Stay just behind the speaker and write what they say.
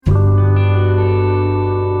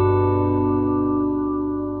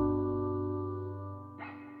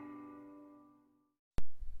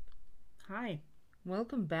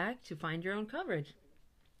Welcome back to Find Your Own Coverage.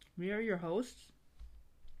 We are your hosts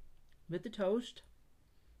with the toast.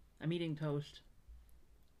 I'm eating toast.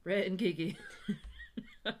 Brett and Kiki.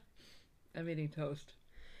 I'm eating toast.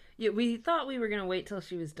 Yeah, we thought we were going to wait till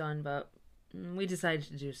she was done, but we decided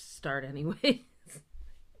to just start anyway.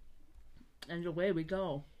 And away we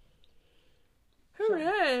go.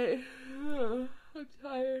 Hooray! I'm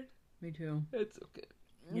tired. Me too. It's okay.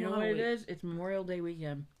 You know what it is? It's Memorial Day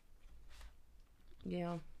weekend.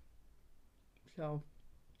 Yeah. So,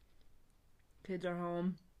 kids are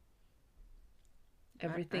home.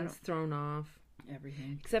 Everything's thrown off.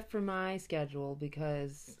 Everything. Except for my schedule,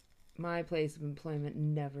 because my place of employment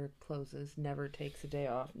never closes, never takes a day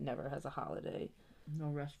off, never has a holiday. No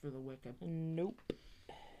rest for the wicked. Nope.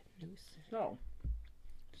 No, So,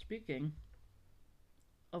 speaking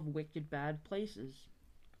of wicked bad places.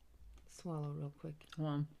 Swallow real quick. Hold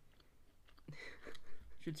on.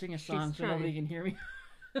 Should sing a song She's so nobody can hear me.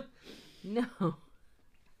 No.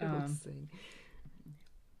 Don't sing.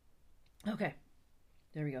 Okay.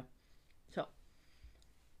 There we go. So,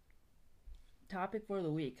 topic for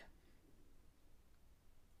the week.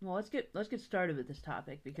 Well, let's get started with this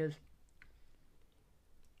topic because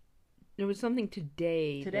There was something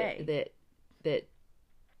today. That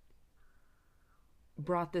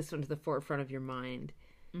brought this one to the forefront of your mind.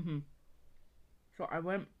 Mm-hmm. So I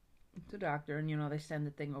went to the doctor, and they send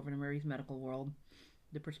the thing over to Murray's Medical World,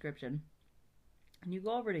 the prescription, and you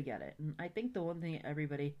go over to get it. And I think the one thing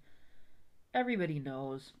everybody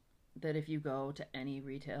knows that if you go to any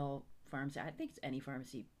retail pharmacy, I think it's any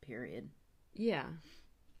pharmacy, period. Yeah.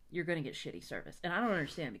 You're going to get shitty service. And I don't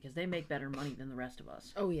understand because they make better money than the rest of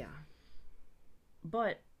us. Oh, yeah.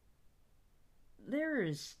 But there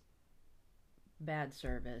is bad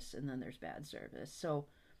service and then there's bad service. So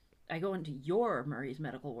I go into your Murray's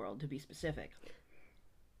Medical World to be specific.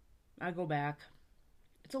 I go back.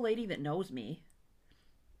 It's a lady that knows me.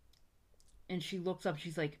 And she looks up.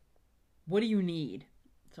 She's like, what do you need?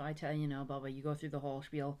 So I tell you, Bubba, you go through the whole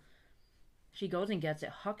spiel. She goes and gets it,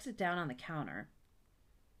 hucks it down on the counter.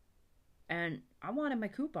 And I wanted my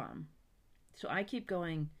coupon. So I keep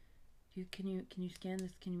going, can you scan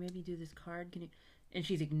this? Can you maybe do this card? Can you? And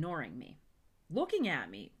she's ignoring me. Looking at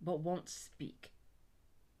me, but won't speak.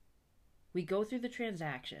 We go through the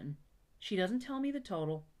transaction. She doesn't tell me the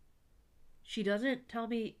total. She doesn't tell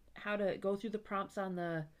me how to go through the prompts on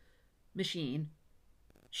the machine.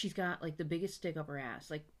 She's got like the biggest stick up her ass.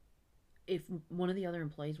 Like if one of the other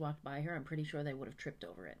employees walked by her, I'm pretty sure they would have tripped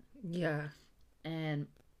over it. Yeah. And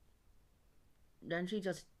then she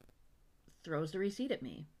just throws the receipt at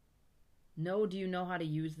me. No, do you know how to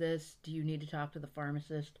use this? Do you need to talk to the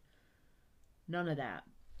pharmacist? None of that.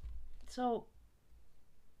 So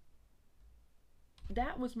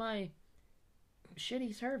that was my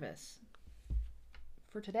shitty service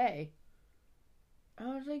for today.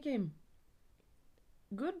 I was thinking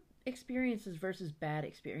good experiences versus bad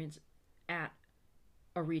experience at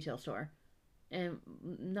a retail store. And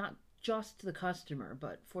not just the customer,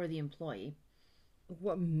 but for the employee.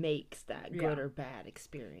 What makes that good or bad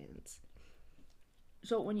experience?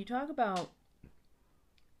 So when you talk about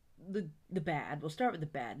the bad, we'll start with the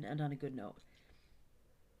bad and end on a good note.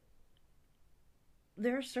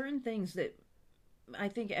 There are certain things that I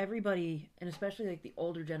think everybody, and especially like the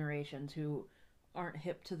older generations who aren't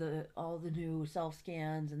hip to all the new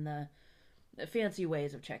self-scans and the fancy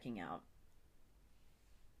ways of checking out,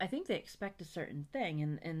 I think they expect a certain thing,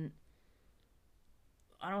 and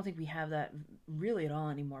I don't think we have that really at all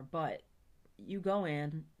anymore. But you go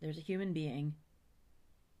in, there's a human being.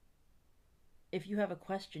 If you have a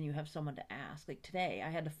question, you have someone to ask. Like today, I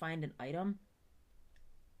had to find an item,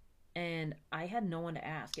 and I had no one to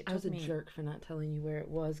ask. I was a jerk for not telling you where it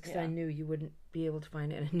was, because I knew you wouldn't be able to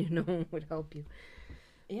find it, and I knew no one would help you.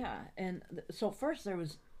 Yeah, and so first there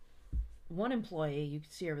was one employee, you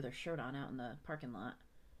could see her with her shirt on out in the parking lot,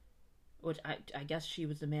 which I guess she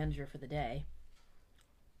was the manager for the day.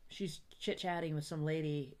 She's chit-chatting with some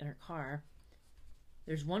lady in her car.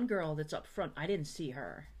 There's one girl that's up front. I didn't see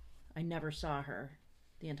her. I never saw her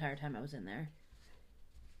the entire time I was in there.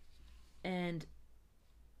 And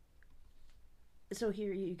so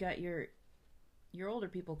here you got your older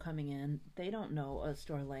people coming in. They don't know a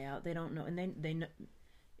store layout. They don't know, and they know,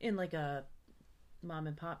 in like a mom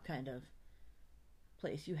and pop kind of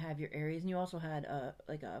place, you have your areas, and you also had a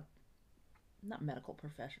not medical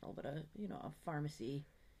professional, but a pharmacy.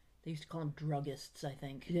 They used to call them druggists, I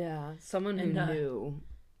think. Yeah, someone who knew.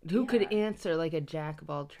 Who could answer, like a jack of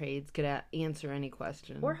all trades, could answer any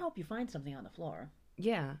question. Or help you find something on the floor.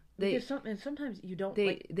 Yeah. And sometimes you don't...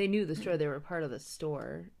 They knew the store. They were part of the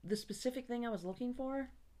store. The specific thing I was looking for,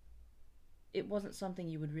 it wasn't something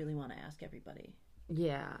you would really want to ask everybody.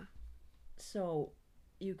 Yeah. So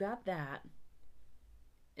you got that,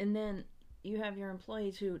 and then you have your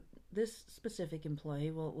employees who, this specific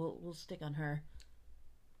employee, we'll stick on her.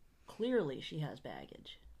 Clearly, she has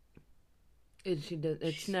baggage.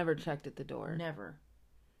 It's never checked at the door. Never.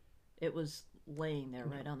 It was laying there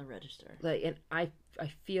right on the register. Like, and I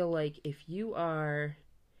feel like if you are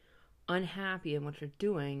unhappy in what you're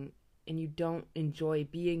doing and you don't enjoy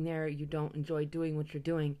being there, you don't enjoy doing what you're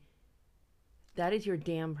doing, that is your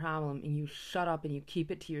damn problem, and you shut up and you keep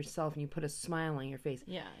it to yourself and you put a smile on your face.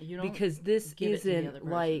 Yeah, you don't, because this isn't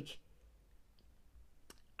like,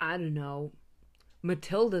 I don't know,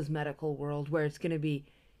 Matilda's medical world where it's going to be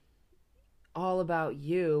all about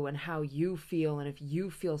you and how you feel, and if you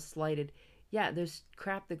feel slighted, yeah, there's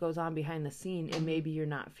crap that goes on behind the scene, and maybe you're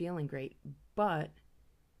not feeling great, but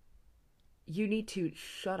you need to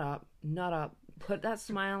shut up, nut up, put that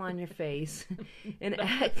smile on your face, and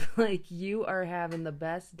act like you are having the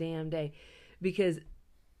best damn day. Because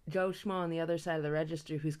Joe Schmo on the other side of the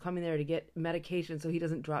register, who's coming there to get medication so he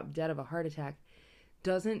doesn't drop dead of a heart attack,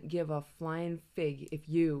 doesn't give a flying fig if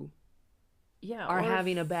you are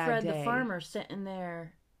having a bad Fred day. the farmer sitting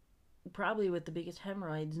there, probably with the biggest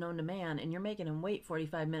hemorrhoids known to man, and you're making him wait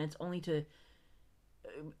 45 minutes only to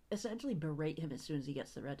essentially berate him as soon as he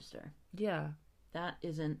gets to the register. Yeah. That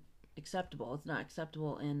isn't acceptable. It's not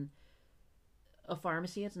acceptable in a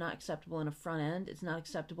pharmacy. It's not acceptable in a front end. It's not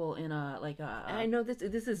acceptable in a And I know this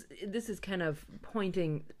is kind of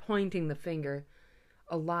pointing the finger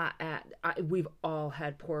a lot at. We've all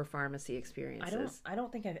had poor pharmacy experiences. I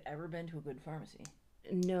don't think I've ever been to a good pharmacy.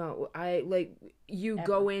 No, you ever.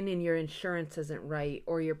 Go in and your insurance isn't right,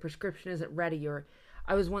 or your prescription isn't ready, or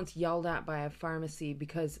I was once yelled at by a pharmacy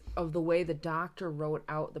because of the way the doctor wrote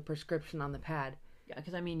out the prescription on the pad. Yeah,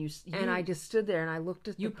 because I mean, you and I just stood there and I looked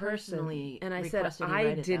at the personally person and I said,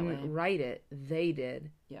 I didn't write it. They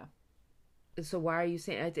did. Yeah. So why are you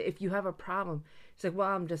saying, if you have a problem? She's like, well,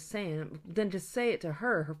 I'm just saying. Then just say it to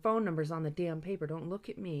her. Her phone number's on the damn paper. Don't look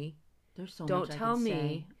at me. There's so much I can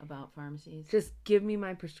say about pharmacies. Just give me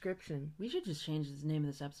my prescription. We should just change the name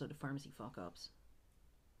of this episode to Pharmacy Fuck-Ups.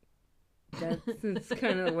 That's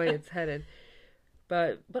kind of the way it's headed.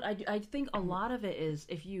 But I think a lot of it is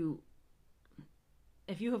if you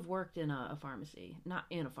have worked in a pharmacy, not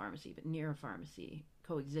in a pharmacy, but near a pharmacy,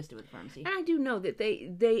 coexisted with a pharmacy. And I do know that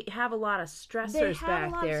they have a lot of stressors back there. They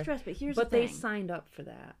have a lot of stress, but here's the thing. But they signed up for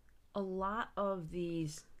that. A lot of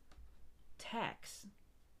these techs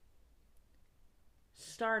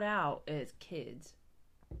start out as kids.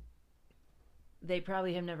 They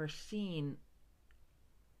probably have never seen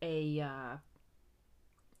a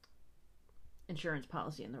insurance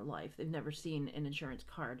policy in their life. They've never seen an insurance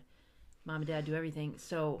card. Mom and dad do everything.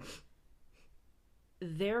 So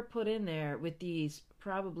they're put in there with these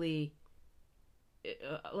probably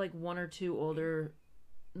like one or two older,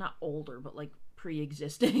 not older, but like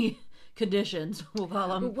pre-existing conditions, we'll call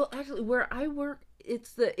them. Well, actually, where I work,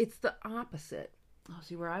 it's the opposite. Oh,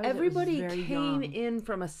 see, where I was, everybody it was very came young. in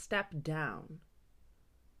from a step down.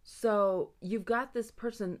 So you've got this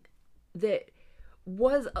person that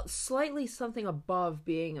was slightly something above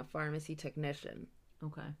being a pharmacy technician.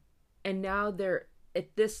 Okay. And now they're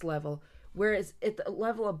at this level, whereas at the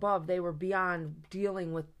level above, they were beyond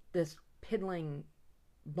dealing with this piddling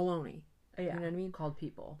baloney. Yeah. You know what I mean? Called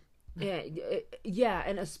people. Yeah,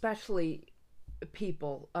 and especially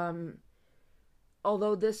people.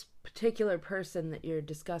 Although this particular person that you're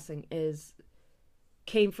discussing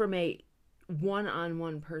came from a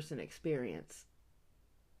one-on-one person experience.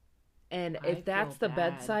 And if that's the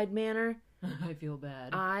bedside manner, I feel bad.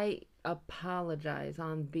 I apologize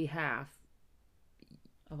on behalf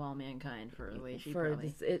of all mankind for the way she for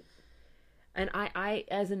probably... it. And I,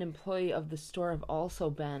 as an employee of the store, have also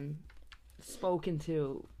been spoken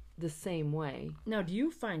to the same way. Now, do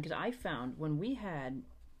you find, because I found when we had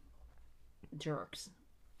jerks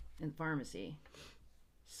in pharmacy,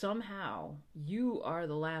 somehow you are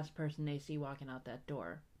the last person they see walking out that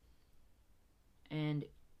door. And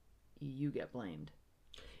you get blamed.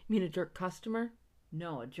 You mean a jerk customer?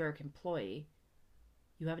 No, a jerk employee.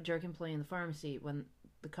 You have a jerk employee in the pharmacy. When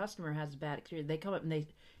the customer has a bad experience, they come up and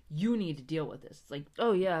you need to deal with this. It's like,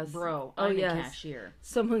 oh yes, bro, I'm a cashier.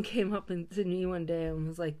 Someone came up to me one day and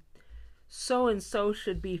was like, so and so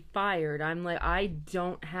should be fired. I'm like, I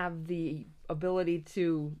don't have the ability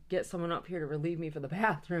to get someone up here to relieve me for the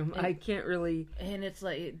bathroom. I can't really. And it's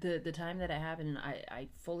like the time that it happened, and I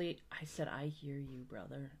said, I hear you,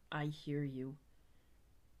 brother. I hear you.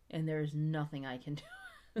 And there's nothing I can do.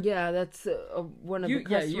 Yeah, that's one of the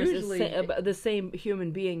customers. Usually the same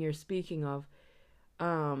human being you're speaking of.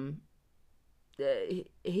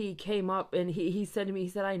 he came up and he said to me, he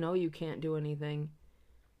said, I know you can't do anything,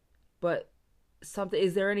 but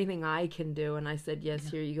is there anything I can do? And I said, yes,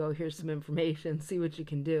 here you go. Here's some information. See what you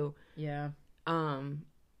can do. Yeah. And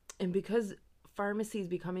because pharmacy is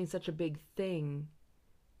becoming such a big thing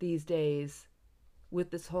these days with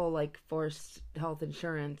this whole like forced health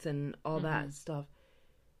insurance and all that stuff,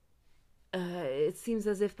 it seems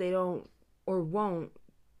as if they don't or won't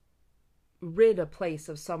rid a place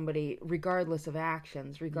of somebody regardless of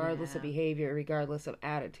actions, regardless of behavior, regardless of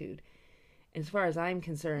attitude. As far as I'm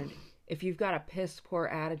concerned, if you've got a piss poor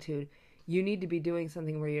attitude, you need to be doing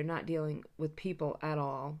something where you're not dealing with people at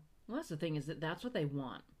all. Well, that's the thing, is that that's what they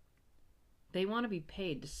want. They want to be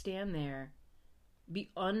paid to stand there, be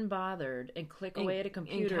unbothered, and click away at a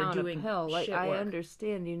computer and doing a pill. shit Like, work. I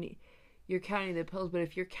understand you're counting the pills, but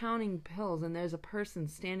if you're counting pills and there's a person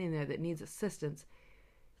standing there that needs assistance,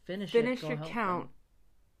 finish your count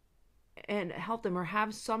and help them, or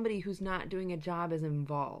have somebody who's not doing a job as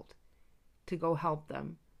involved to go help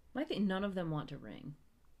them. I think none of them want to ring.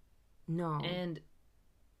 No. And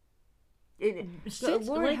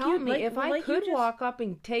Lord like help me. If I could walk up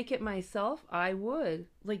and take it myself, I would.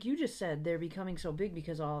 Like you just said, they're becoming so big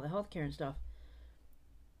because of all the healthcare and stuff.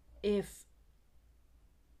 If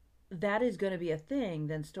that is going to be a thing,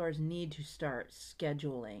 then stores need to start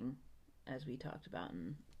scheduling, as we talked about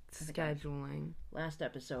in scheduling last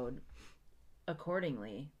episode,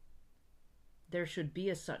 accordingly. There should be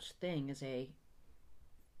a such thing as a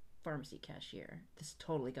pharmacy cashier. This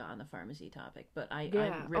totally got on the pharmacy topic, but I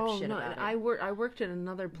rip shit about it. I worked at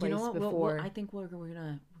another place before. Well, I think we're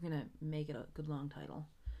gonna make it a good long title.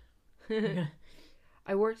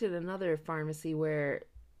 I worked at another pharmacy where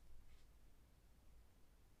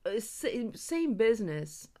same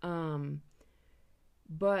business,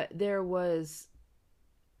 but there was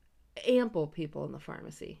ample people in the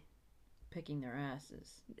pharmacy picking their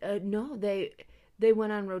asses. No, they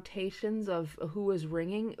went on rotations of who was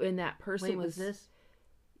ringing, and that person was this?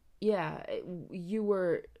 Yeah,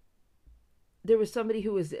 there was somebody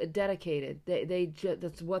who was dedicated.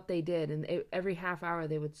 That's what they did, and every half hour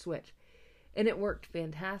they would switch, and it worked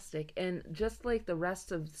fantastic. And just like the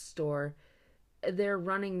rest of the store, they're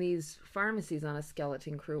running these pharmacies on a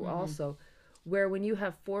skeleton crew also, where when you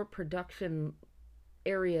have 4 production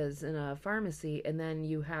areas in a pharmacy and then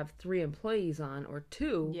you have 3 employees on, or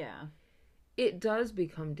 2, it does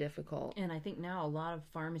become difficult. And I think now a lot of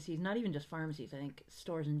pharmacies, not even just pharmacies, I think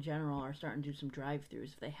stores in general are starting to do some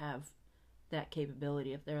drive-thrus if they have that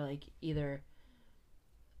capability. If they're like either,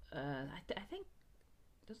 I think,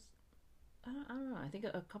 just, I don't know. I think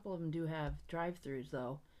a couple of them do have drive-thrus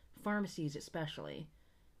though, pharmacies especially,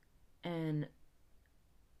 and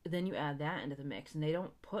then you add that into the mix, and they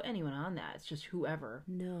don't put anyone on that. It's just whoever.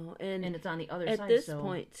 No, and it's on the other side. At this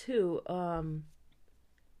point too,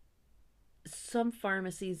 some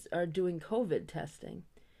pharmacies are doing COVID testing.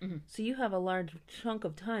 So you have a large chunk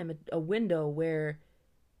of time, a window where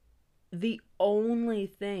the only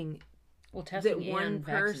thing that one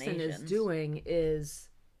person is doing is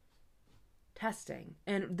testing.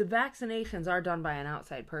 And the vaccinations are done by an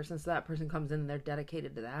outside person, so that person comes in and they're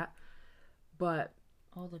dedicated to that. But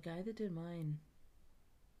oh, the guy that did mine,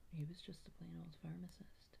 he was just a plain old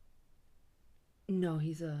pharmacist. No,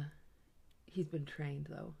 he's been trained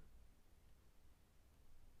though.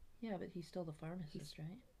 Yeah, but he's still the pharmacist,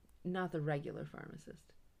 right? Not the regular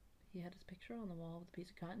pharmacist. He had his picture on the wall with a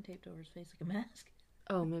piece of cotton taped over his face like a mask.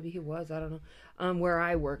 Oh, maybe he was. I don't know. Where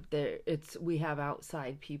I work, we have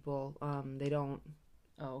outside people. They don't.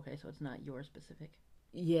 Oh, okay. So it's not your specific.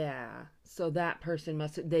 Yeah. So that person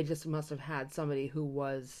must have had somebody who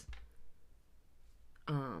was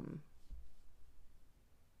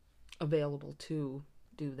available to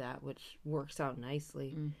do that, which works out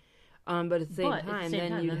nicely. But at the same time,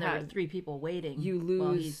 then you have 3 people waiting. You lose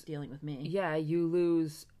while he's dealing with me. Yeah, you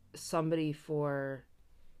lose somebody for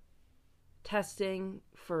testing,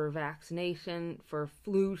 for vaccination, for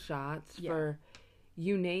flu shots, for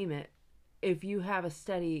you name it. If you have a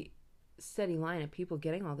steady line of people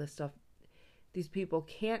getting all this stuff, these people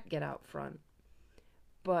can't get out front.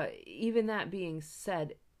 But even that being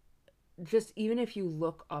said, just even if you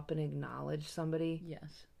look up and acknowledge somebody,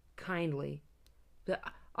 yes, kindly,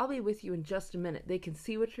 I'll be with you in just a minute. They can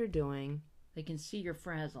see what you're doing. They can see you're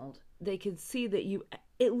frazzled. They can see that you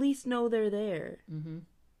at least know they're there. Mm-hmm.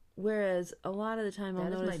 Whereas a lot of the time I'll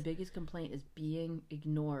notice... my biggest complaint is being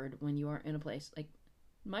ignored when you are in a place. Like,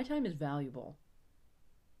 my time is valuable.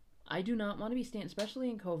 I do not want to be standing, especially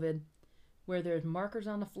in COVID, where there's markers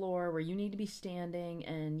on the floor, where you need to be standing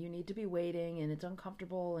and you need to be waiting and it's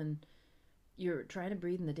uncomfortable and you're trying to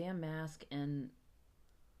breathe in the damn mask and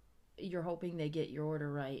you're hoping they get your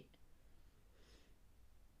order right.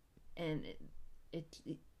 And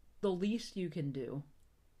the least you can do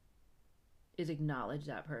is acknowledge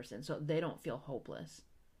that person so they don't feel hopeless.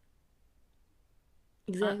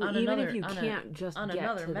 Exactly. Even if you can't just on get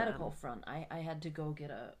another to medical them. front, I had to go get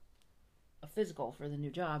a physical for the new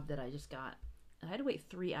job that I just got. I had to wait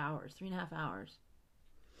 3.5 hours.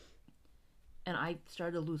 And I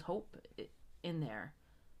started to lose hope in there.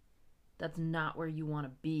 That's not where you want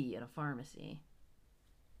to be in a pharmacy.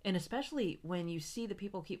 And especially when you see the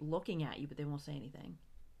people keep looking at you, but they won't say anything.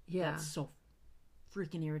 Yeah. That's so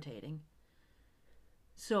freaking irritating.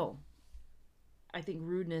 So, I think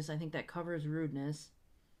that covers rudeness.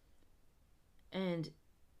 And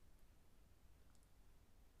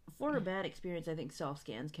for a bad experience, I think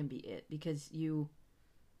self-scans can be it. Because you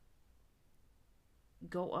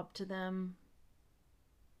go up to them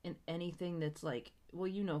in anything that's like, well,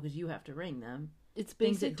 because you have to ring them. It's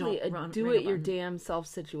basically a do-it-your-damn-self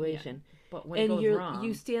situation. Yeah. But when it goes wrong...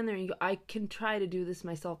 you stand there and you go, I can try to do this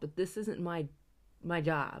myself, but this isn't my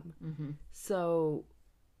job. Mm-hmm. So,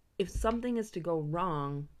 if something is to go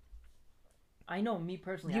wrong... I know, me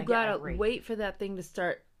personally, you gotta wait for that thing to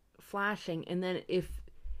start flashing, and then if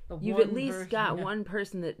you've at least got one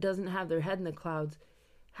person that doesn't have their head in the clouds,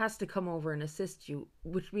 has to come over and assist you,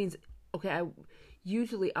 which means, okay,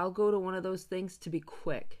 I'll go to one of those things to be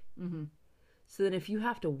quick. Mm-hmm. So then if you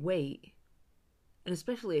have to wait, and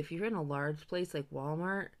especially if you're in a large place like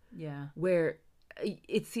Walmart, where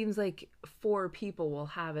it seems like 4 people will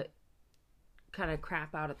have it kind of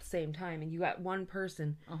crap out at the same time, and you got one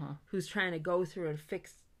person who's trying to go through and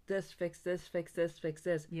fix this, fix this, fix this, fix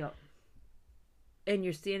this. Yep. And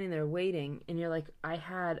you're standing there waiting, and you're like, I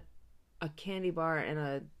had a candy bar and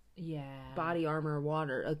a body armor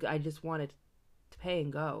water. I just wanted to pay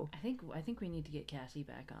and go. I think we need to get Cassie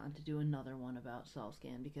back on to do another one about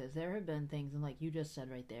self-scan, because there have been things, and like you just said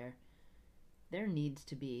right there needs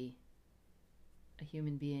to be a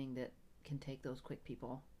human being that can take those quick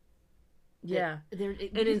people. Yeah,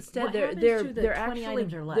 instead they're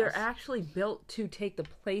actually built to take the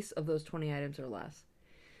place of those 20 items or less.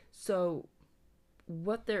 So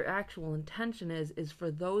what their actual intention is for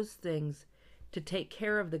those things to take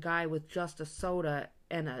care of the guy with just a soda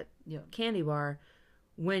and a candy bar,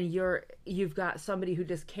 when you've got somebody who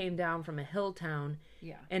just came down from a hill town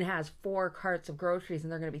and has 4 carts of groceries,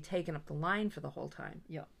 and they're going to be taking up the line for the whole time.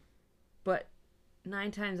 Yeah. But 9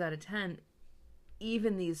 times out of 10,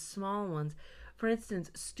 even these small ones, for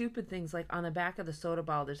instance, stupid things like on the back of the soda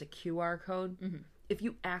bottle, there's a QR code. Mm-hmm. If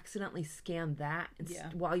you accidentally scan that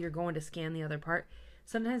while you're going to scan the other part,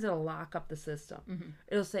 sometimes it'll lock up the system. Mm-hmm.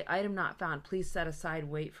 It'll say, item not found, please set aside,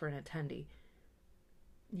 wait for an attendee.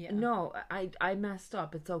 Yeah. No, I messed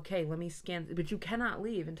up. It's okay. Let me scan. But you cannot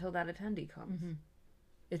leave until that attendee comes. Mm-hmm.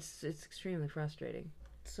 It's extremely frustrating.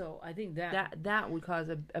 So I think that would cause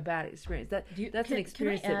a bad experience. That's an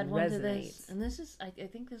experience that resonates. To this? And this is, I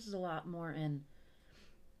think this is a lot more in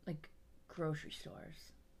like grocery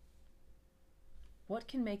stores. What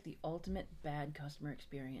can make the ultimate bad customer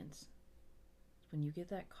experience? When you get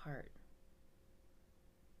that cart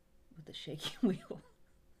with the shaky wheel.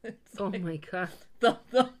 My god! Thump,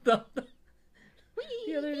 thump, thump, thump.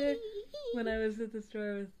 The other day, when I was at the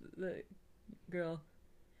store with the girl,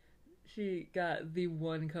 she got the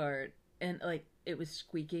one cart, and like it was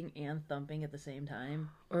squeaking and thumping at the same time.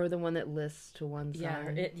 Or the one that lists to one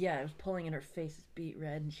side. It was pulling in her face, it's beet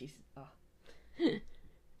red, and she's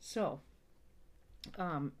So,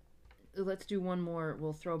 let's do one more.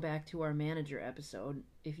 We'll throw back to our manager episode.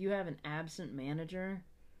 If you have an absent manager,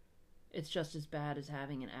 it's just as bad as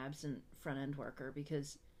having an absent front end worker,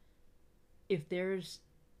 because if there's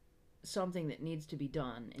something that needs to be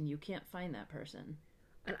done and you can't find that person.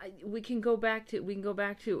 And we can go back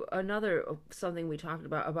to another something we talked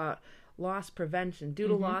about loss prevention. Due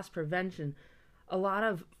to loss prevention, a lot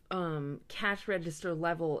of cash register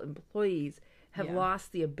level employees have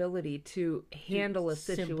lost the ability to handle a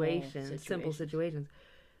situation, simple situations.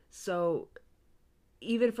 So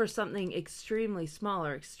even for something extremely small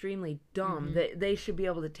or extremely dumb, that they should be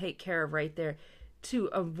able to take care of right there to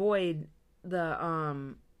avoid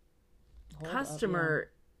the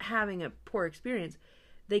customer having a poor experience.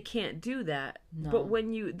 They can't do that. No. But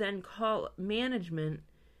when you then call management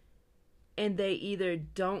and they either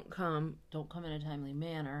don't come in a timely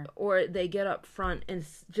manner, or they get up front and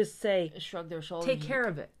just say, shrug their shoulders, take care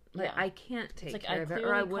of it. Like, I can't take care of it,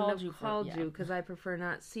 or I wouldn't have called you because I prefer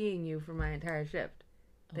not seeing you for my entire shift.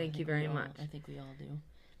 Thank you very much. I think we all do.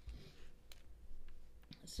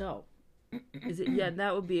 So, is it? Yeah,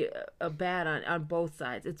 that would be a bad on both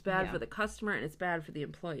sides. It's bad for the customer and it's bad for the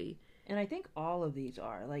employee. And I think all of these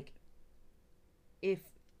are like, if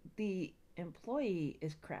the employee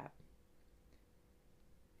is crap,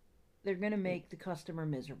 they're going to make the customer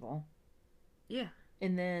miserable. Yeah.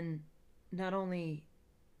 And then not only...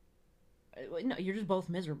 No, you're just both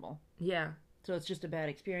miserable. Yeah. So it's just a bad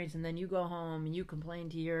experience. And then you go home and you complain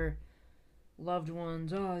to your loved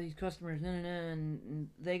ones, oh, these customers, and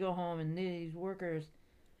they go home and these workers.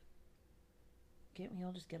 Can't we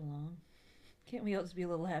all just get along? Can't we all just be a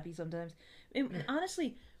little happy sometimes? And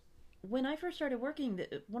honestly, when I first started working,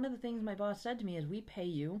 one of the things my boss said to me is, we pay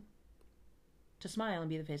you to smile and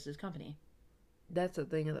be the face of this company. That's a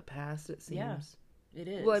thing of the past, it seems. Yeah, it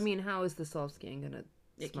is. Well, I mean, how is the self-scan going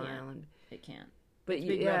to smile? It can't. But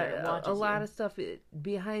yeah, a lot of stuff,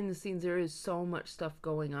 behind the scenes, there is so much stuff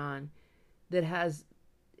going on that has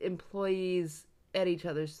employees at each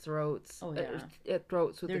other's throats. Oh, yeah. At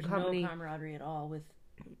throats with There's the company. There's no camaraderie at all with...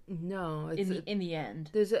 No. In the end.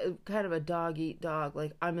 There's a kind of a dog-eat-dog,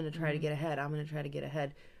 like, I'm going to try to get ahead, I'm going to try to get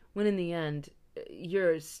ahead. When in the end,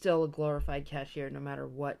 you're still a glorified cashier no matter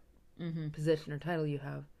what position or title you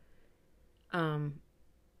have.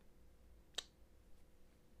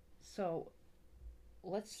 So,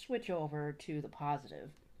 let's switch over to the positive.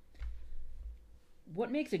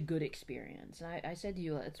 What makes a good experience? And I said to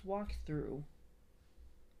you, let's walk through.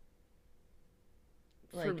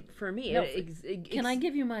 Like, for me, no, can I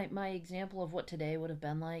give you my example of what today would have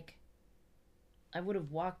been like? I would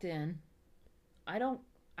have walked in. I don't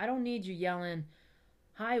need you yelling,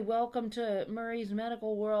 "Hi, welcome to Murray's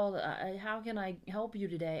Medical World. How can I help you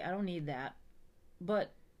today?" I don't need that.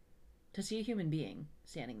 But to see a human being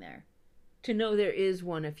standing there. To know there is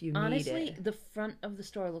one if you need it. Honestly, the front of the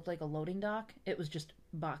store looked like a loading dock. It was just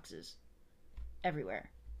boxes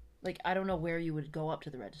everywhere. Like, I don't know where you would go up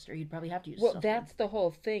to the register. You'd probably have to use Well, that's the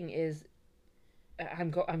whole thing is...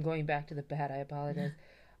 I'm going back to the bad, I apologize.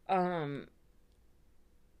 The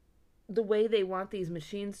way they want these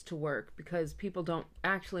machines to work, because people don't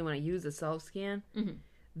actually want to use a self-scan,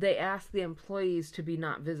 they ask the employees to be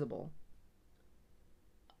not visible.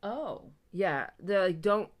 Oh. Yeah, they're like,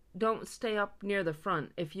 don't stay up near the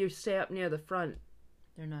front. If you stay up near the front,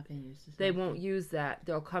 they're not going to use this. They won't use that.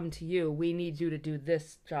 They'll come to you. We need you to do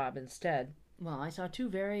this job instead. Well, I saw two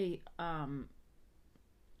very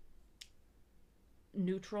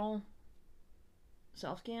neutral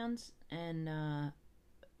self-scans, and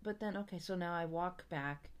but then, okay, so now I walk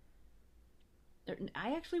back.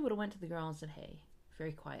 I actually would have went to the girl and said, "Hey,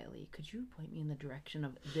 very quietly, could you point me in the direction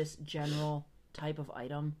of this general type of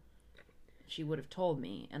item?" She would have told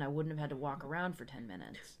me, and I wouldn't have had to walk around for 10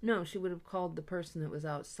 minutes. No, she would have called the person that was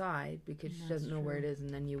outside because she doesn't know where it is, and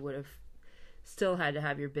then you would have still had to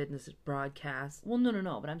have your business broadcast. Well,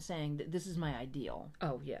 no, but I'm saying that this is my ideal.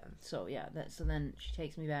 Oh, yeah. So, yeah, so then she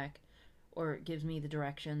takes me back or gives me the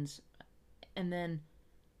directions, and then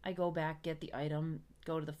I go back, get the item,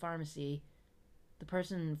 go to the pharmacy. The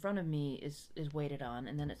person in front of me is waited on,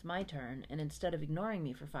 and then it's my turn, and instead of ignoring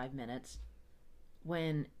me for 5 minutes,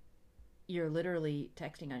 when you're literally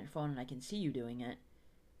texting on your phone and I can see you doing it,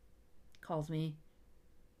 calls me,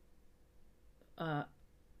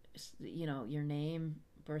 your name,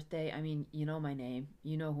 birthday, I mean, you know my name,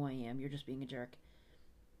 you know who I am, you're just being a jerk.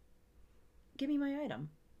 Give me my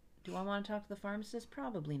item. Do I want to talk to the pharmacist?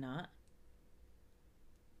 Probably not.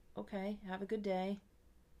 Okay, have a good day.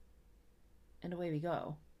 And away we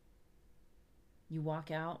go. You walk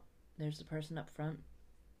out, there's the person up front.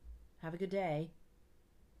 Have a good day.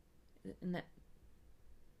 And that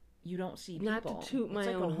you don't see people. Not to toot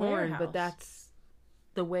my own horn, but that's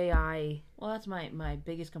the way I... Well, that's my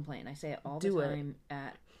biggest complaint. I say it all the time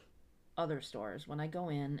at other stores. When I go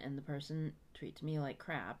in and the person treats me like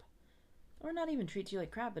crap, or not even treats you like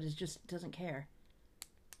crap, but just doesn't care,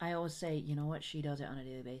 I always say, you know what, she does it on a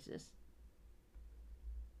daily basis.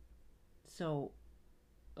 So,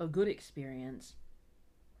 a good experience.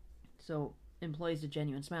 So, employees with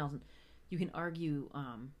genuine smiles. And you can argue...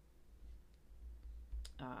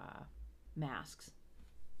 masks.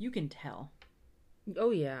 You can tell.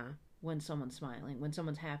 Oh, yeah. When someone's smiling, when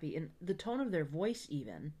someone's happy, and the tone of their voice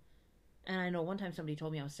even. And I know one time somebody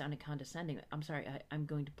told me I was sounding condescending. I'm sorry, I'm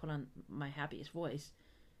going to put on my happiest voice,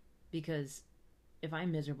 because if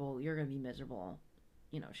I'm miserable, you're going to be miserable.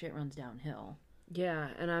 Shit runs downhill. Yeah,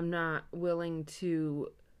 and I'm not willing to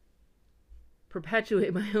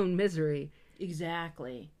perpetuate my own misery.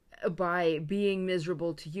 Exactly. By being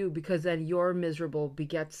miserable to you, because then your miserable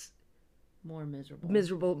begets more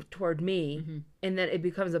miserable toward me, and then it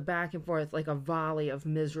becomes a back and forth, like a volley of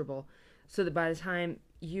miserable, so that by the time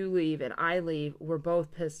you leave and I leave, we're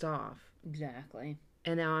both pissed off. Exactly.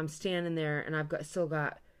 And now I'm standing there and I've still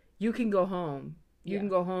got you can go home. You can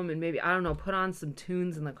go home and maybe, I don't know, put on some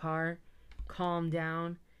tunes in the car, calm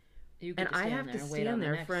down. And I have to stand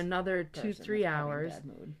there for another 2-3 hours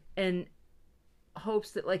and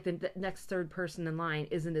hopes that like the next third person in line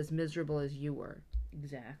isn't as miserable as you were.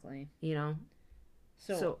 Exactly. You know?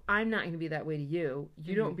 So I'm not going to be that way to you.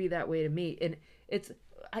 You don't be that way to me. And it's,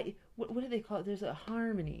 what do they call it? There's a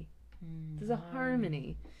harmony. There's a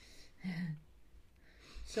harmony.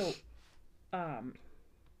 So,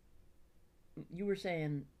 you were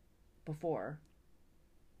saying before,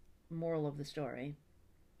 moral of the story,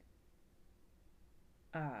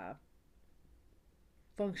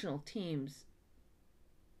 functional teams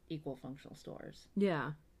equal functional stores.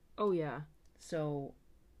 Yeah. Oh, yeah. So,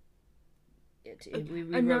 we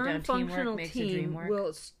wrote down teamwork makes the dream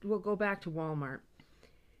work. We'll go back to Walmart.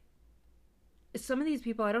 Some of these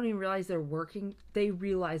people, I don't even realize they're working. They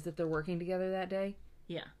realize that they're working together that day.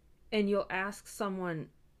 Yeah. And you'll ask someone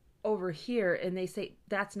over here, and they say,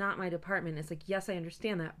 that's not my department. It's like, yes, I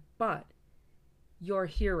understand that, but you're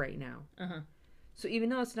here right now. Uh-huh. So even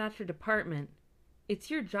though it's not your department, it's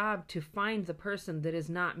your job to find the person that is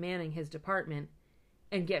not manning his department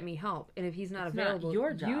and get me help. And if he's not available, not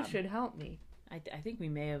your job. You should help me. I think we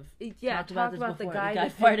may have talked about this before. The guy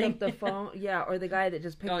that picked up the phone. Yeah, or the guy that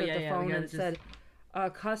just picked up the phone and said, a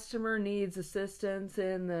customer needs assistance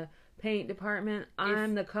in the paint department.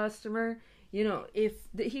 I'm the customer. You know,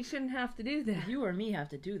 he shouldn't have to do that. If you or me have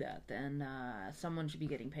to do that, then someone should be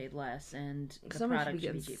getting paid less, and the product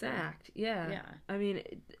should be cheaper. Sacked. Yeah. I mean,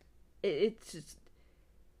 it's just,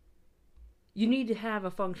 you need to have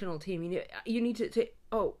a functional team. You need to say,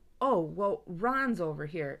 oh, well, Ron's over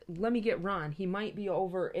here. Let me get Ron. He might be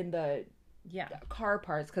over in the car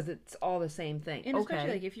parts because it's all the same thing. And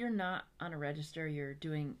especially like if you're not on a register, you're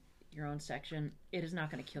doing your own section, it is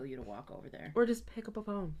not going to kill you to walk over there. Or just pick up a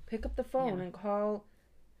phone. Pick up the phone and call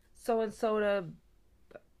so-and-so to,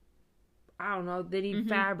 I don't know, they need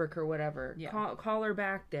fabric or whatever. Yeah. Call her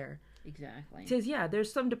back there. Exactly. Because,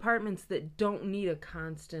 there's some departments that don't need a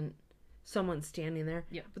constant someone standing there.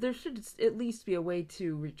 Yeah. But there should at least be a way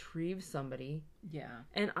to retrieve somebody. Yeah.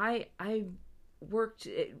 And I worked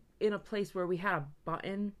in a place where we had a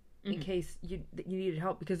button in case you needed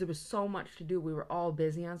help, because there was so much to do. We were all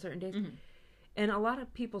busy on certain days. And a lot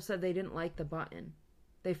of people said they didn't like the button.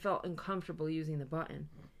 They felt uncomfortable using the button.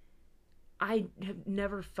 I have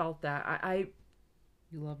never felt that.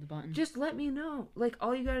 You love the button? Just let me know. Like,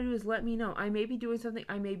 all you gotta do is let me know. I may be doing something.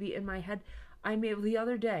 I may be in my head. The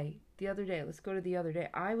other day, let's go to the other day.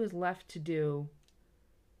 I was left to do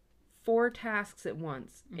 4 tasks at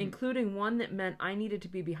once, including one that meant I needed to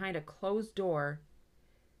be behind a closed door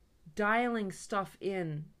dialing stuff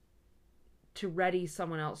in to ready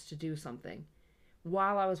someone else to do something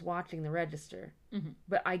while I was watching the register.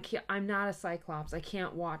 But I'm not a Cyclops. I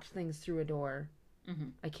can't watch things through a door.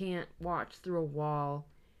 I can't watch through a wall.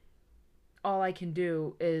 All I can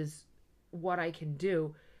do is what I can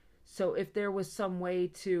do. So if there was some way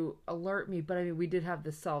to alert me, but I mean, we did have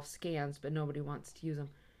the self-scans, but nobody wants to use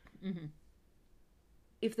them.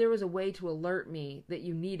 If there was a way to alert me that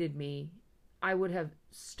you needed me, I would have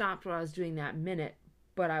stopped what I was doing that minute,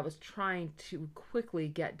 but I was trying to quickly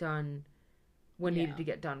get done what needed to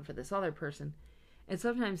get done for this other person. And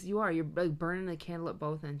sometimes you're like burning the candle at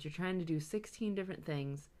both ends. You're trying to do 16 different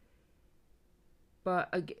things.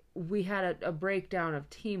 But we had a breakdown of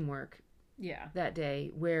teamwork that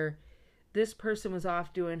day where this person was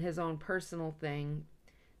off doing his own personal thing.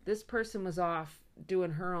 This person was off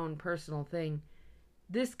doing her own personal thing.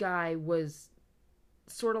 This guy was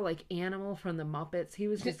sort of like Animal from the Muppets. He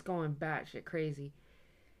was just going batshit crazy.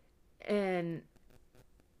 And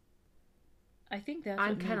I think that's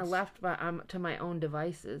I'm kind of left to my own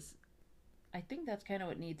devices. I think that's kind of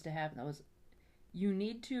what needs to happen. You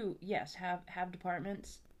need to, yes, have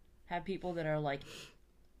departments, have people that are like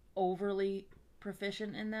overly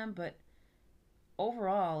proficient in them, but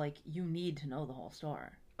overall, like, you need to know the whole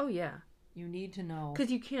store. Oh yeah, you need to know,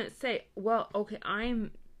 because you can't say, well, okay,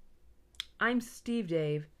 I'm Steve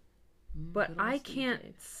Dave, but I can't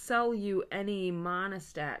sell you any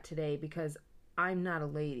Monistat today because I'm not a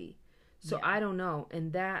lady. So I don't know.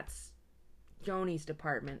 And that's Joni's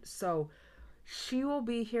department. So she will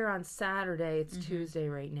be here on Saturday. It's Tuesday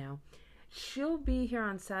right now. She'll be here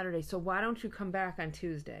on Saturday. So why don't you come back on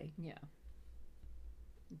Tuesday? Yeah.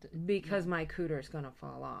 Because my cooter's going to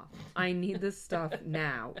fall off. I need this stuff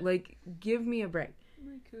now. Like, give me a break.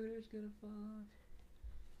 My cooter's going to fall off.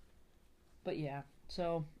 But yeah.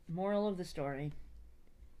 So, moral of the story.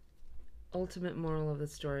 Ultimate moral of the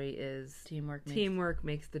story is teamwork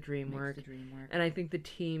makes the dream work. And I think the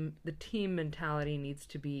team mentality needs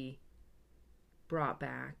to be brought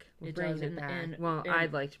back. It does, it back. Well,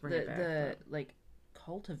 I'd like to bring it back.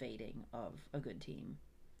 cultivating of a good team.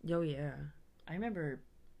 Oh, yeah. I remember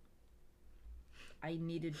I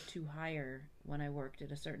needed to hire when I worked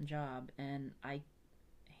at a certain job, and I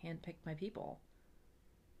handpicked my people.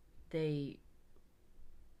 It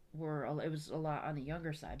was a lot on the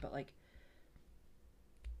younger side, but like,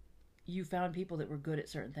 you found people that were good at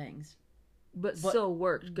certain things. But still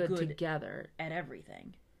worked good together. At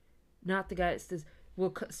everything. Not the guy that says,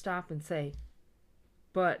 we'll stop and say,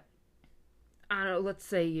 but, I don't know, let's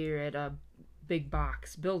say you're at a big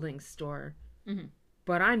box building store, mm-hmm.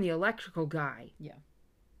 but I'm the electrical guy. Yeah.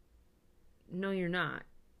 No, you're not.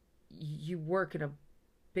 You work at a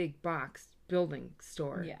big box building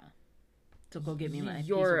store. Yeah. So go get me my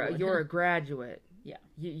You're a graduate. Yeah.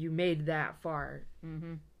 You made that far.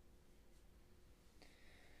 Mm-hmm.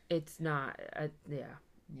 It's not, yeah.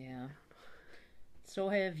 Yeah. So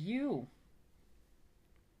have you,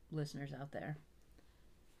 listeners out there,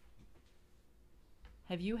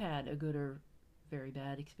 have you had a good or very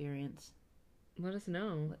bad experience? Let us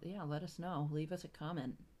know. Yeah, let us know. Leave us a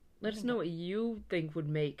comment. Let us know what you think would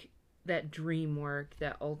make that dream work,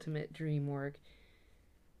 that ultimate dream work.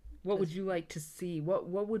 What would you like to see? What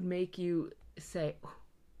would make you say, oh,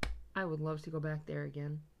 I would love to go back there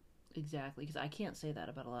again? Exactly, because I can't say that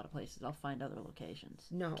about a lot of places. I'll find other locations.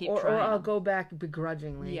 No, or I'll go back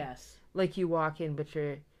begrudgingly. Yes. Like you walk in, but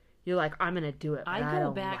you're like, I'm going to do it. I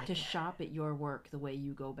go back to shop at your work the way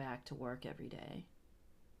you go back to work every day,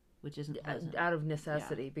 which isn't pleasant. Out of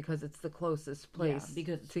necessity, because it's the closest place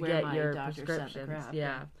because it's to where get my your doctor prescriptions. sent the crap.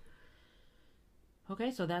 Yeah.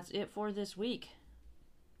 Okay, so that's it for this week.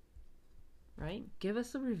 Right? Give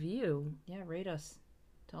us a review. Yeah, rate us.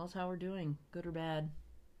 Tell us how we're doing, good or bad.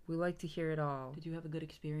 We like to hear it all. Did you have a good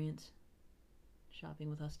experience shopping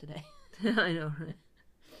with us today? I know, right?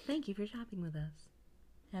 Thank you for shopping with us.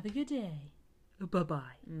 Have a good day. Bye-bye.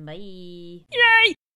 Bye. Yay!